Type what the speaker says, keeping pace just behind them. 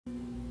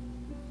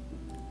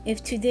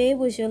If today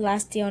was your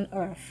last day on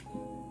earth,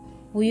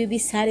 will you be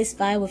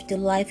satisfied with the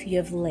life you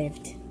have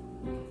lived?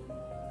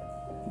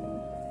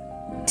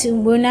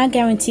 We're not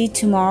guaranteed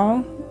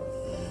tomorrow.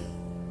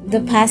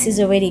 The past is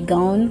already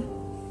gone.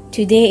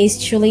 Today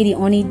is truly the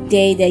only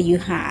day that you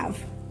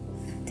have.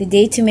 The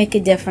day to make a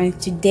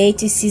difference, today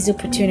to seize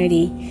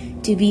opportunity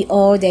to be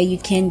all that you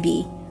can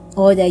be,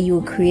 all that you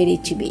were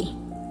created to be.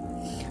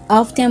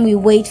 Often we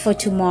wait for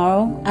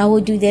tomorrow. I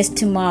will do this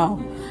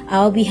tomorrow.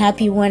 I'll be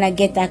happy when I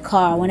get that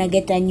car, when I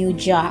get that new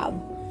job.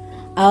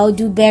 I'll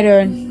do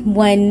better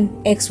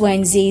when X, Y,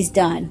 and Z is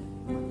done.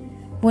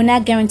 We're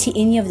not guaranteed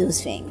any of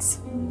those things.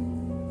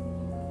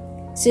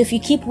 So if you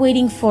keep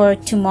waiting for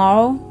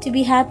tomorrow to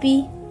be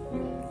happy,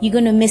 you're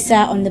going to miss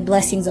out on the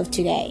blessings of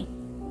today.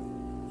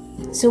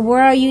 So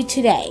where are you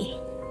today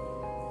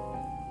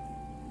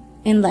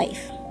in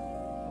life?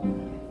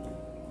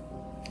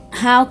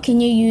 How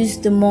can you use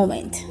the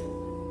moment,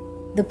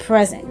 the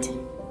present,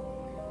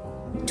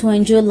 to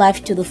enjoy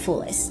life to the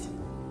fullest?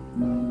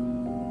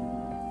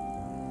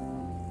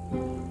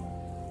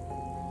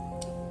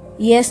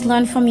 Yes,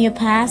 learn from your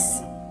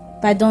past,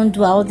 but don't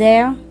dwell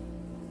there.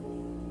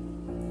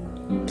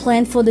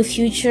 Plan for the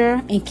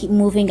future and keep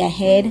moving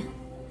ahead,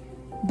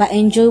 but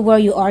enjoy where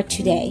you are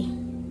today.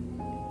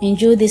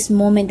 Enjoy this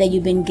moment that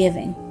you've been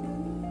given.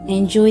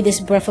 Enjoy this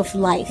breath of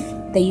life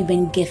that you've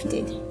been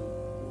gifted.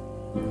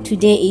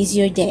 Today is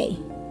your day.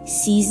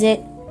 Seize it,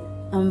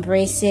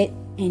 embrace it,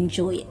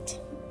 enjoy it.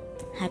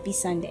 Happy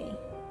Sunday.